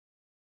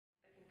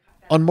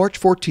On March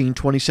 14,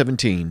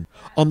 2017,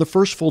 on the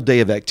first full day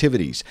of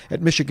activities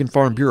at Michigan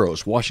Farm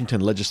Bureau's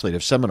Washington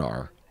Legislative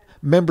Seminar,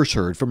 members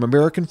heard from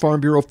American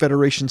Farm Bureau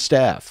Federation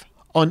staff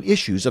on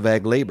issues of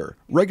ag labor,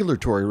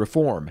 regulatory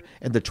reform,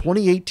 and the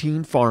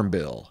 2018 Farm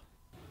Bill.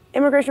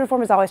 Immigration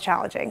reform is always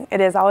challenging. It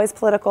is always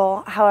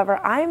political. However,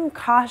 I'm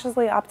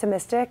cautiously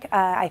optimistic.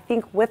 I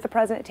think with the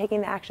president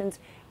taking the actions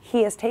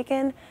he has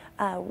taken,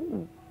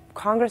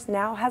 Congress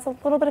now has a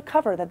little bit of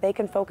cover that they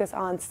can focus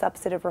on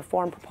substantive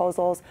reform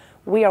proposals.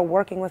 We are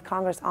working with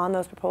Congress on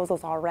those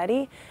proposals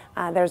already.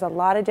 There's a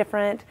lot of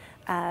different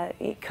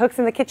cooks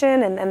in the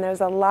kitchen, and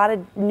there's a lot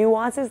of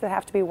nuances that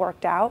have to be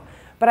worked out.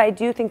 But I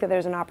do think that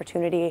there's an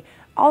opportunity.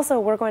 Also,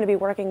 we're going to be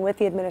working with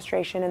the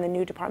administration and the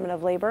new Department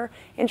of Labor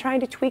in trying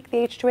to tweak the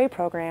H-2A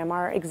program,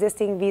 our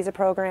existing visa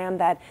program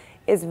that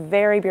is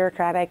very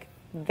bureaucratic,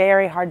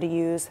 very hard to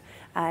use.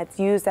 It's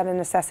used at a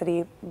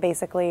necessity,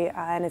 basically,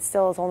 and it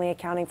still is only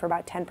accounting for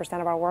about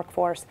 10% of our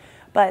workforce.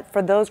 But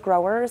for those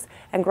growers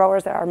and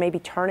growers that are maybe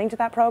turning to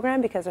that program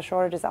because of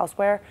shortages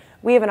elsewhere,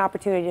 we have an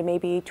opportunity to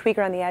maybe tweak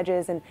around the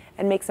edges and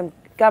make some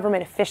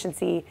government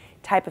efficiency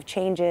type of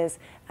changes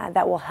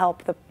that will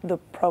help the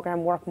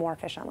program work more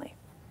efficiently.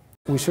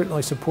 We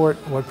certainly support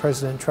what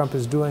President Trump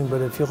is doing,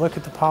 but if you look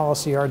at the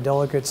policy our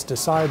delegates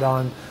decide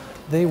on,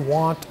 they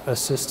want a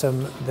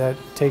system that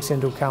takes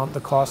into account the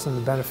costs and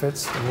the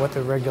benefits and what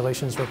the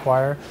regulations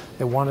require.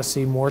 They want to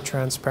see more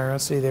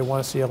transparency. They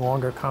want to see a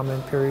longer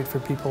comment period for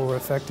people who are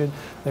affected.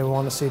 They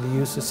want to see the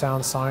use of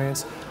sound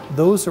science.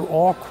 Those are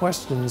all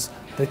questions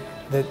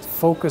that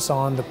focus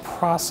on the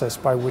process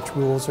by which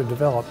rules are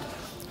developed.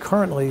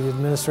 Currently, the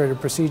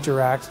Administrative Procedure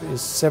Act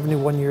is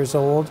 71 years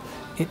old.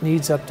 It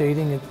needs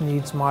updating, it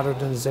needs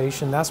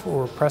modernization. That's what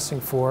we're pressing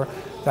for.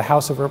 The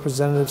House of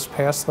Representatives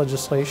passed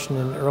legislation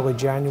in early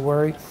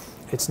January.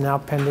 It's now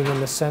pending in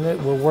the Senate.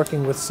 We're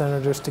working with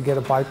senators to get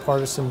a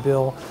bipartisan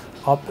bill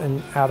up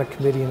and out of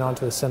committee and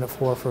onto the Senate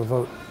floor for a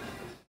vote.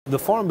 The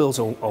Farm Bill is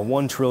a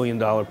 $1 trillion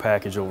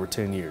package over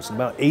 10 years.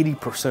 About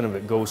 80% of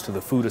it goes to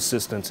the food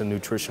assistance and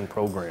nutrition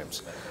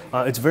programs.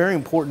 It's very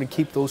important to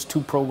keep those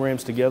two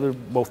programs together,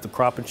 both the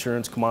crop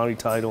insurance, commodity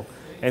title,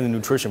 and the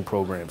nutrition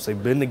programs.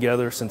 They've been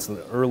together since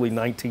the early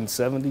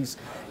 1970s,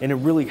 and it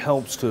really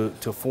helps to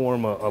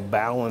form a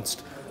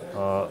balanced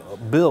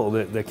bill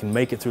that can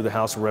make it through the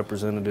House of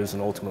Representatives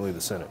and ultimately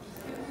the Senate.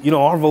 You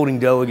know, our voting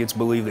delegates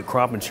believe that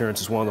crop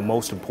insurance is one of the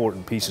most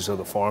important pieces of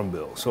the Farm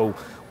Bill. So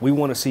we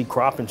want to see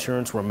crop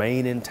insurance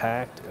remain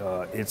intact.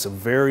 It's a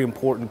very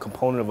important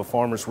component of a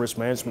farmer's risk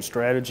management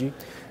strategy.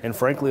 And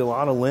frankly, a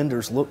lot of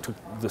lenders look to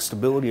the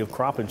stability of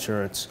crop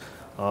insurance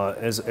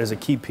as a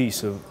key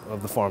piece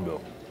of the Farm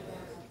Bill.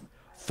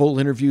 Full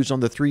interviews on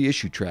the 3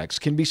 issue tracks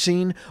can be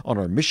seen on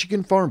our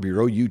Michigan Farm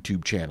Bureau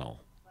YouTube channel.